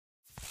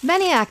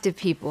Many active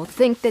people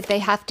think that they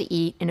have to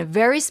eat in a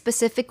very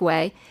specific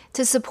way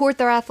to support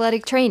their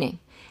athletic training,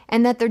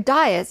 and that their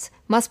diets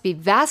must be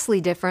vastly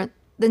different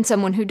than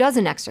someone who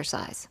doesn't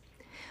exercise.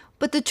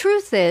 But the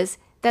truth is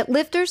that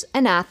lifters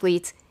and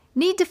athletes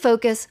need to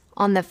focus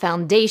on the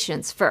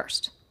foundations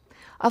first.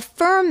 A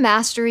firm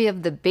mastery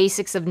of the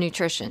basics of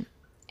nutrition,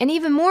 and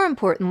even more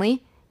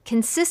importantly,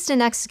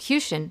 consistent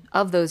execution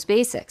of those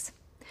basics.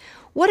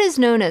 What is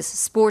known as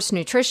sports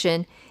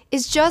nutrition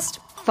is just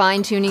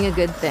fine-tuning a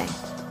good thing.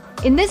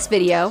 In this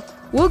video,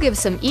 we'll give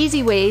some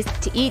easy ways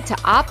to eat to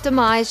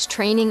optimize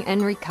training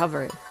and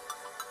recovery.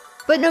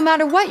 But no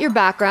matter what your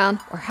background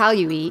or how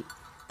you eat,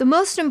 the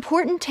most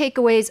important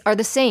takeaways are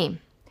the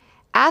same.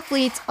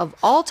 Athletes of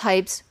all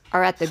types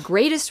are at the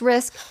greatest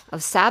risk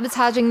of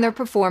sabotaging their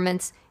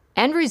performance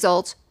and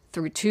results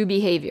through two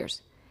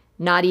behaviors: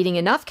 not eating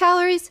enough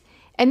calories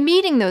and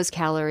meeting those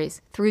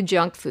calories through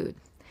junk food.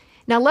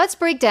 Now let's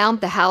break down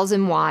the hows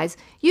and whys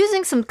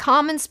using some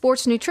common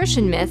sports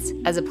nutrition myths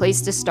as a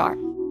place to start.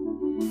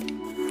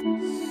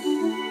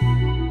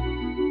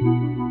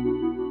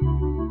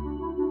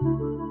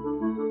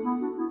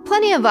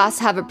 Plenty of us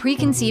have a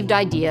preconceived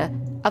idea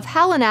of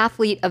how an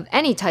athlete of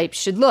any type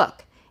should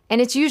look,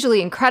 and it's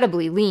usually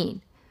incredibly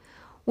lean.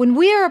 When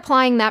we are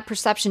applying that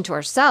perception to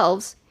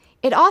ourselves,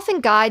 it often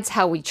guides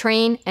how we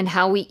train and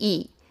how we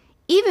eat,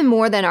 even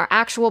more than our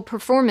actual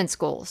performance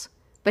goals.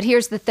 But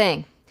here's the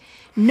thing.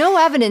 No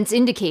evidence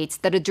indicates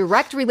that a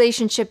direct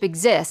relationship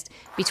exists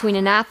between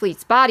an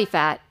athlete's body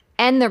fat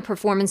and their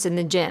performance in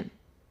the gym,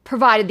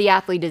 provided the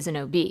athlete isn't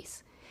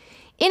obese.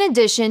 In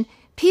addition,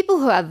 people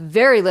who have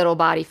very little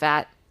body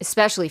fat,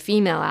 especially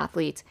female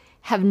athletes,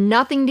 have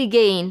nothing to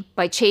gain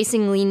by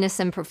chasing leanness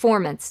and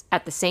performance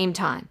at the same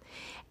time,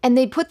 and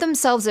they put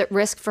themselves at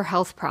risk for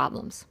health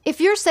problems.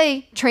 If you're,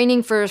 say,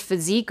 training for a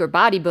physique or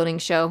bodybuilding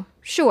show,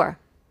 sure,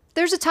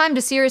 there's a time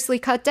to seriously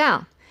cut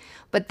down,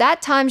 but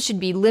that time should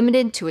be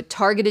limited to a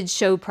targeted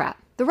show prep.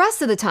 The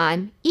rest of the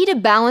time, eat a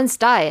balanced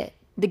diet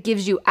that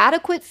gives you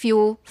adequate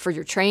fuel for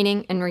your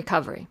training and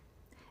recovery.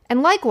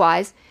 And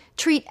likewise,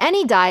 treat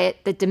any diet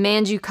that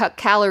demands you cut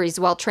calories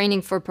while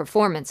training for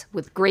performance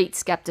with great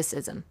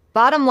skepticism.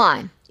 Bottom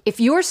line, if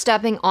you're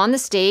stepping on the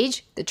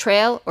stage, the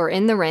trail, or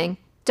in the ring,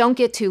 don't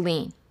get too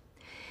lean.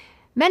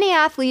 Many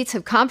athletes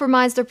have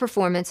compromised their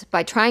performance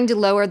by trying to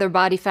lower their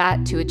body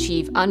fat to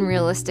achieve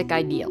unrealistic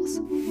ideals.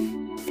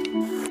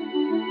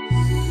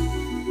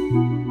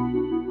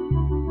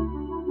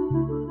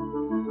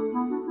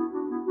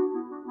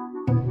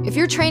 If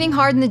you're training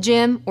hard in the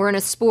gym or in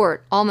a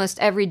sport almost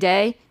every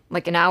day,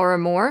 like an hour or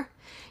more,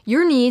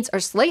 your needs are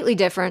slightly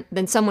different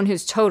than someone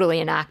who's totally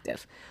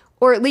inactive,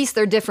 or at least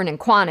they're different in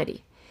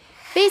quantity.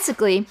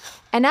 Basically,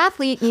 an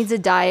athlete needs a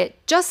diet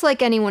just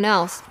like anyone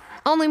else,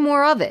 only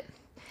more of it.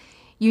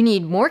 You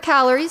need more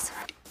calories,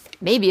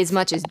 maybe as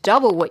much as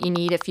double what you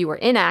need if you were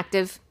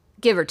inactive,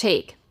 give or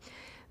take.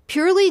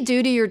 Purely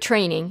due to your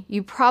training,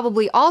 you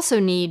probably also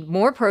need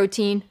more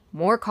protein,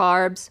 more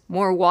carbs,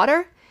 more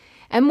water,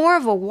 and more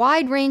of a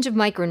wide range of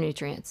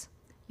micronutrients.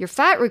 Your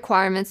fat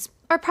requirements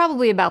are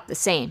probably about the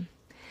same.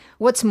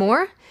 What's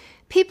more,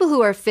 people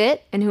who are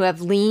fit and who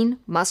have lean,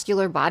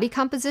 muscular body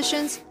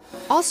compositions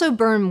also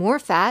burn more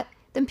fat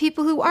than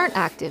people who aren't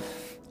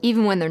active,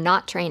 even when they're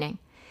not training.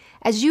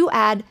 As you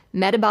add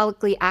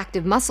metabolically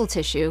active muscle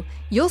tissue,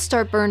 you'll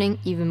start burning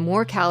even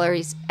more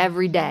calories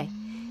every day,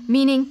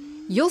 meaning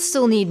you'll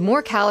still need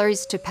more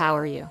calories to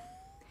power you.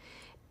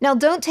 Now,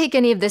 don't take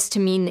any of this to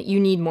mean that you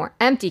need more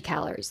empty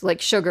calories,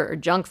 like sugar or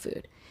junk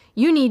food.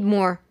 You need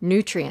more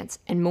nutrients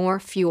and more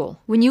fuel.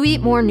 When you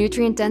eat more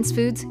nutrient-dense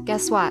foods,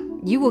 guess what?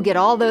 You will get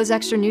all those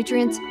extra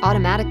nutrients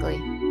automatically.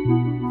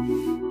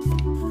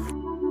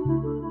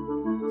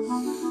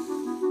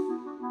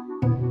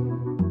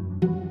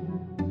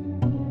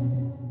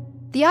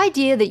 The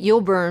idea that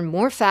you'll burn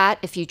more fat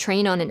if you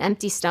train on an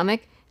empty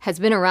stomach has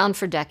been around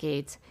for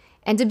decades.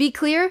 And to be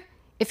clear,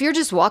 if you're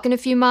just walking a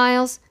few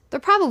miles,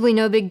 there's probably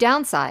no big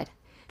downside.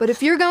 But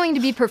if you're going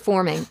to be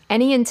performing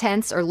any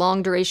intense or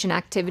long duration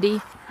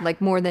activity, like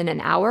more than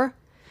an hour,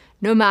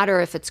 no matter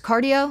if it's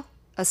cardio,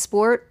 a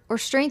sport, or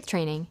strength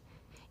training,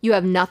 you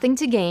have nothing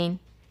to gain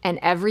and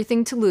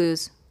everything to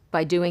lose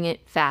by doing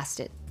it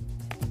fasted.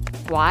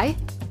 Why?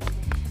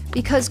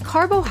 Because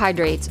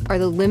carbohydrates are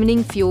the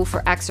limiting fuel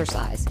for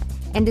exercise,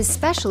 and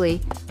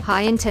especially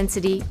high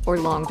intensity or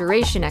long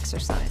duration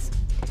exercise.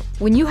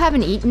 When you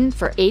haven't eaten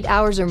for 8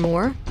 hours or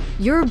more,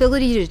 your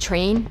ability to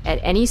train at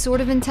any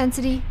sort of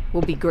intensity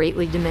will be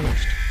greatly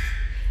diminished.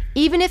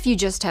 Even if you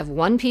just have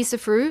one piece of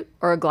fruit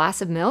or a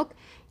glass of milk,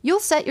 you'll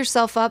set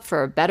yourself up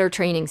for a better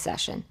training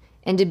session.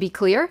 And to be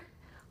clear,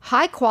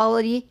 high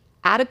quality,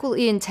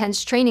 adequately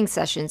intense training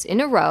sessions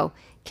in a row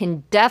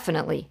can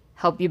definitely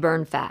help you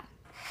burn fat.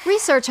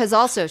 Research has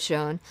also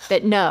shown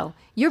that no,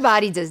 your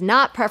body does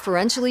not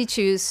preferentially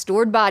choose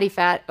stored body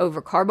fat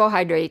over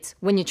carbohydrates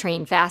when you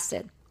train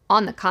fasted.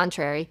 On the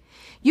contrary,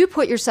 you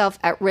put yourself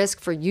at risk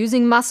for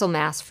using muscle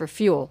mass for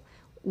fuel,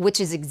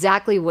 which is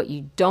exactly what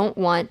you don't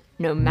want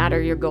no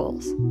matter your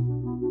goals.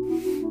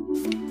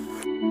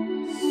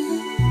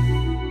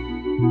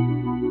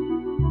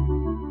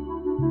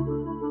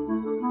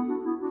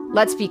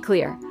 Let's be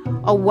clear,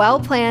 a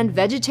well-planned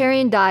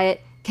vegetarian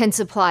diet can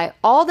supply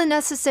all the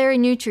necessary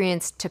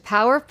nutrients to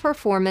power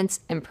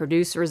performance and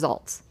produce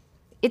results.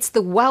 It's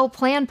the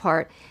well-planned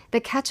part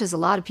that catches a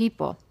lot of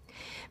people.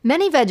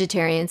 Many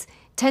vegetarians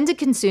tend to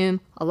consume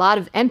a lot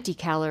of empty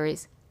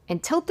calories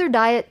and tilt their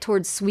diet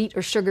towards sweet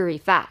or sugary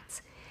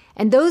fats.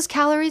 And those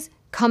calories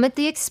come at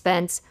the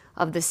expense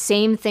of the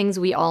same things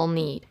we all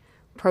need: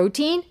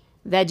 protein,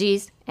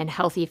 veggies, and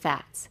healthy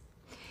fats.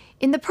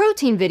 In the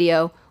protein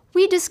video,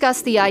 we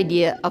discussed the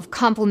idea of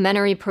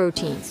complementary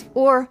proteins,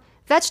 or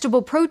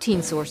vegetable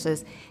protein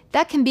sources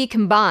that can be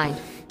combined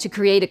to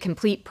create a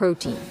complete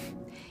protein.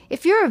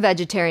 If you're a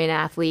vegetarian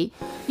athlete,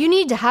 you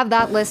need to have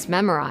that list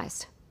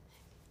memorized.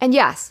 And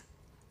yes,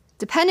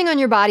 depending on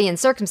your body and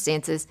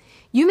circumstances,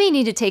 you may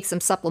need to take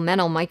some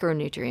supplemental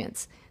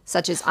micronutrients,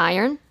 such as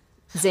iron,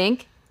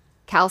 zinc,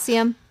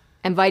 calcium,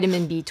 and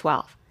vitamin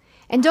B12.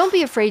 And don't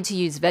be afraid to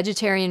use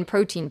vegetarian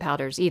protein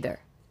powders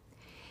either.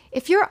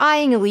 If you're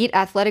eyeing elite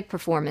athletic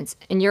performance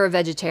and you're a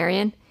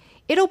vegetarian,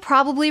 it'll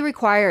probably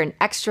require an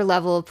extra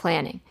level of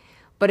planning.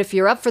 But if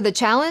you're up for the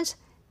challenge,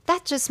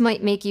 that just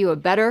might make you a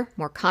better,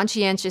 more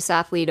conscientious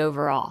athlete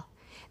overall.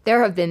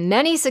 There have been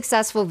many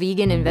successful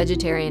vegan and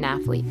vegetarian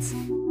athletes.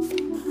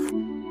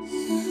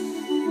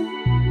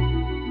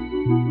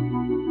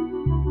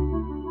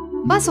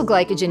 Muscle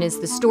glycogen is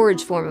the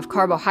storage form of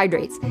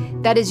carbohydrates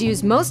that is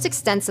used most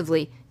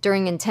extensively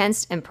during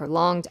intense and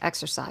prolonged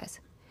exercise.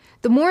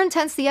 The more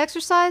intense the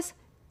exercise,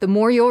 the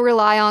more you'll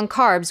rely on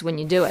carbs when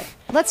you do it.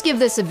 Let's give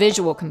this a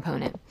visual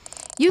component.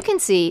 You can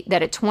see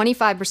that at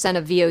 25%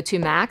 of VO2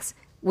 max,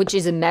 which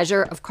is a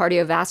measure of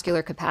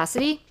cardiovascular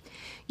capacity,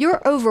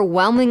 you're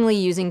overwhelmingly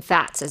using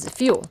fats as a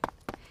fuel.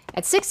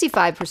 At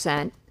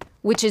 65%,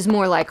 which is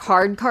more like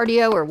hard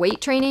cardio or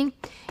weight training,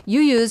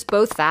 you use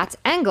both fats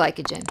and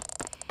glycogen.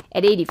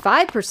 At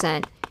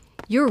 85%,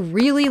 you're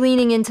really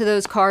leaning into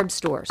those carb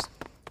stores.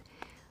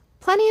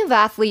 Plenty of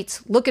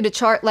athletes look at a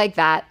chart like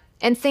that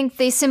and think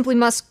they simply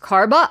must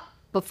carb up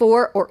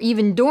before or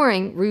even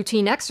during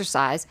routine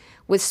exercise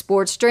with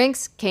sports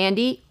drinks,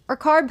 candy, or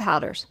carb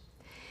powders.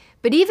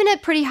 But even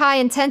at pretty high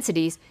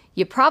intensities,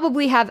 you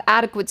probably have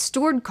adequate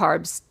stored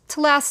carbs to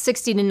last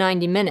 60 to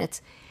 90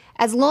 minutes,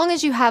 as long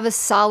as you have a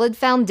solid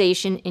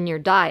foundation in your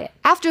diet.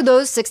 After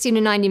those 60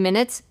 to 90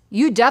 minutes,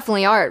 you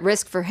definitely are at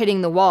risk for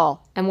hitting the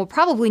wall and will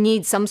probably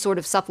need some sort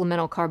of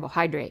supplemental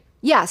carbohydrate.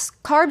 Yes,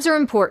 carbs are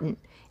important,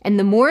 and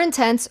the more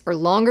intense or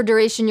longer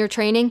duration you're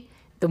training,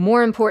 the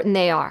more important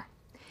they are.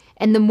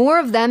 And the more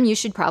of them you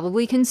should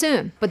probably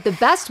consume. But the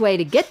best way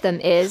to get them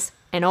is,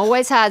 and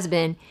always has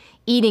been,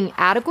 eating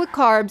adequate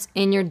carbs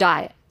in your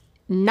diet,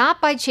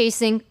 not by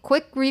chasing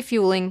quick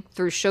refueling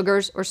through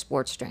sugars or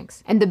sports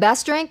drinks. And the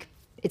best drink?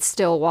 It's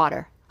still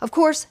water. Of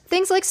course,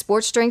 things like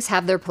sports drinks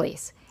have their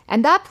place,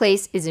 and that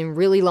place is in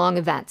really long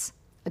events.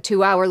 A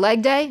 2-hour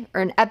leg day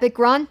or an epic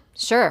run?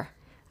 Sure.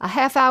 A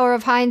half hour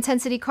of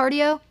high-intensity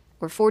cardio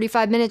or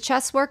 45-minute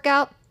chest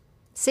workout?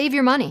 Save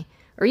your money.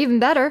 Or even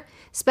better,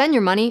 spend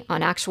your money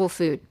on actual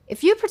food.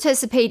 If you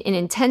participate in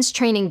intense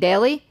training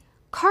daily,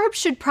 carbs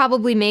should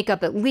probably make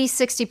up at least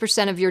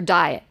 60% of your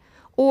diet,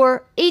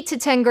 or 8 to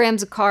 10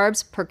 grams of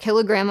carbs per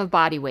kilogram of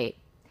body weight.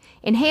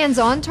 In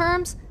hands-on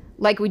terms,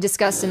 like we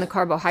discussed in the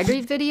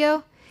carbohydrate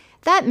video,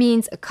 that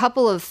means a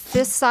couple of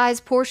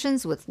fist-sized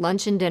portions with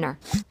lunch and dinner,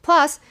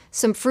 plus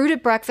some fruit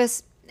at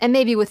breakfast and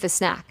maybe with a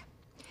snack.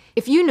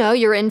 If you know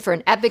you're in for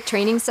an epic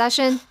training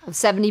session of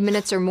 70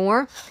 minutes or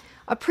more,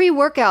 a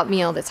pre-workout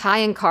meal that's high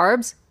in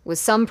carbs with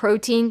some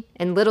protein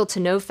and little to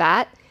no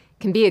fat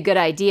can be a good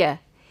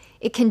idea.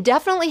 It can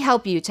definitely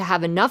help you to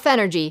have enough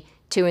energy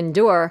to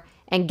endure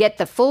and get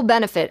the full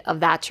benefit of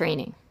that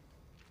training.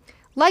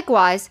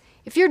 Likewise,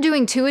 if you're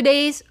doing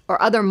 2-a-days or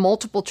other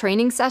multiple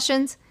training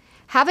sessions,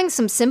 having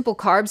some simple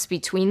carbs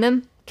between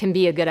them can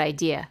be a good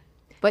idea.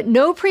 But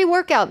no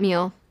pre-workout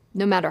meal,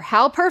 no matter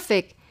how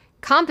perfect,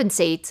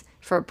 compensates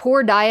for a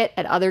poor diet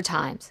at other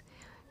times.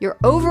 Your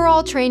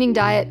overall training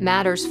diet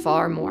matters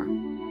far more.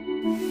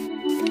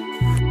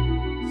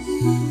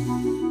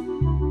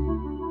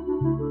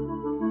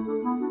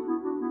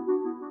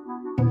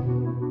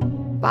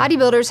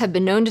 Bodybuilders have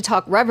been known to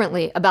talk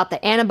reverently about the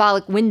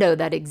anabolic window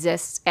that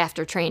exists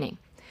after training,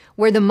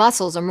 where the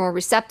muscles are more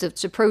receptive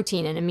to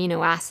protein and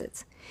amino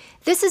acids.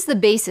 This is the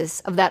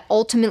basis of that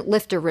ultimate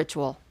lifter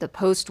ritual, the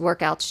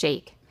post-workout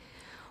shake.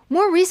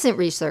 More recent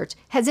research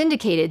has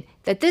indicated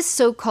that this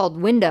so-called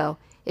window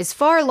is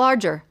far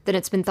larger than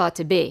it's been thought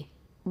to be,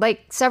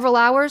 like several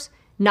hours,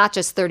 not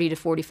just 30 to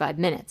 45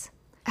 minutes.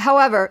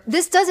 However,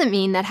 this doesn't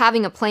mean that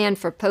having a plan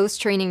for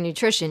post-training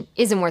nutrition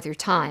isn't worth your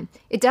time.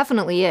 It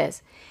definitely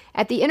is.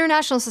 At the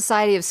International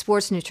Society of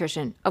Sports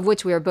Nutrition, of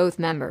which we are both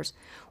members,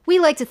 we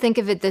like to think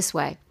of it this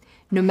way.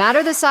 No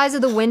matter the size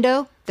of the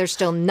window, there's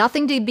still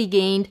nothing to be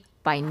gained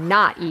by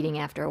not eating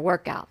after a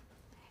workout.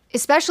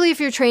 Especially if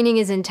your training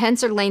is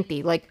intense or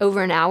lengthy, like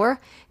over an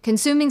hour,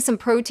 consuming some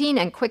protein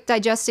and quick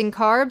digesting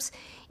carbs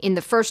in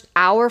the first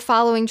hour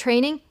following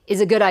training is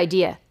a good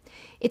idea.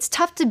 It's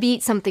tough to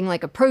beat something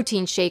like a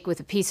protein shake with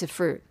a piece of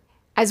fruit.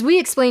 As we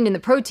explained in the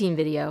protein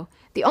video,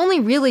 the only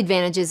real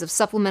advantages of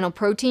supplemental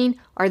protein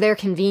are their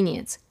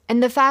convenience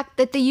and the fact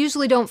that they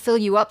usually don't fill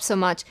you up so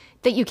much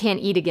that you can't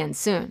eat again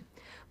soon.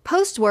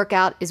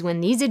 Post-workout is when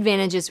these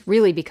advantages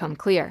really become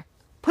clear.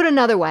 Put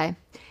another way,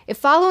 if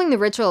following the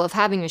ritual of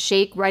having a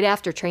shake right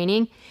after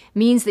training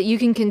means that you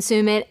can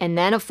consume it and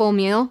then a full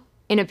meal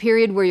in a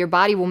period where your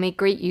body will make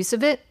great use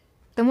of it,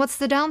 then what's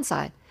the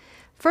downside?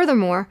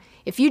 Furthermore,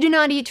 if you do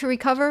not eat to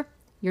recover,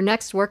 your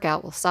next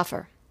workout will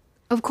suffer.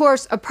 Of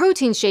course, a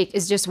protein shake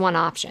is just one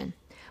option.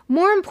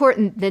 More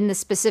important than the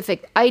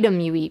specific item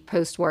you eat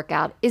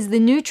post-workout is the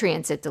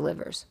nutrients it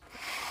delivers.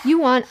 You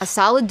want a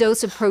solid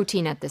dose of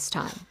protein at this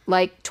time,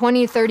 like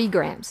 20 to 30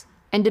 grams,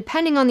 and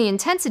depending on the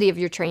intensity of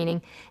your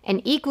training,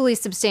 an equally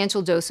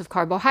substantial dose of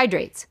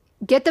carbohydrates.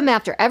 Get them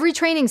after every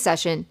training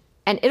session,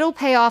 and it'll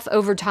pay off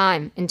over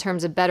time in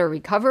terms of better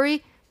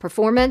recovery,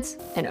 performance,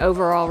 and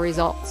overall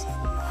results.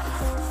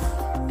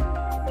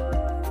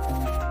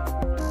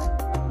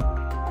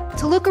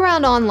 To look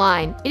around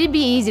online, it'd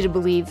be easy to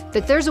believe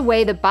that there's a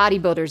way that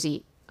bodybuilders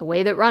eat, a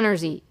way that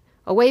runners eat,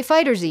 a way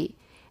fighters eat,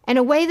 and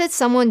a way that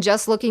someone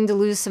just looking to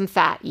lose some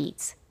fat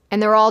eats,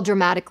 and they're all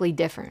dramatically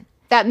different.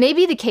 That may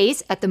be the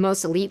case at the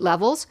most elite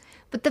levels,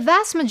 but the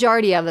vast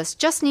majority of us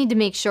just need to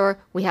make sure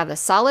we have a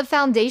solid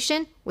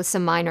foundation with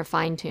some minor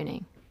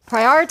fine-tuning.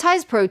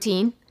 Prioritize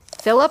protein,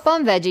 fill up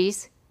on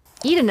veggies,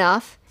 eat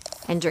enough,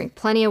 and drink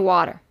plenty of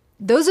water.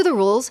 Those are the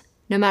rules,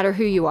 no matter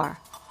who you are.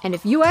 And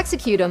if you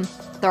execute them,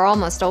 they're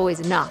almost always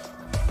enough.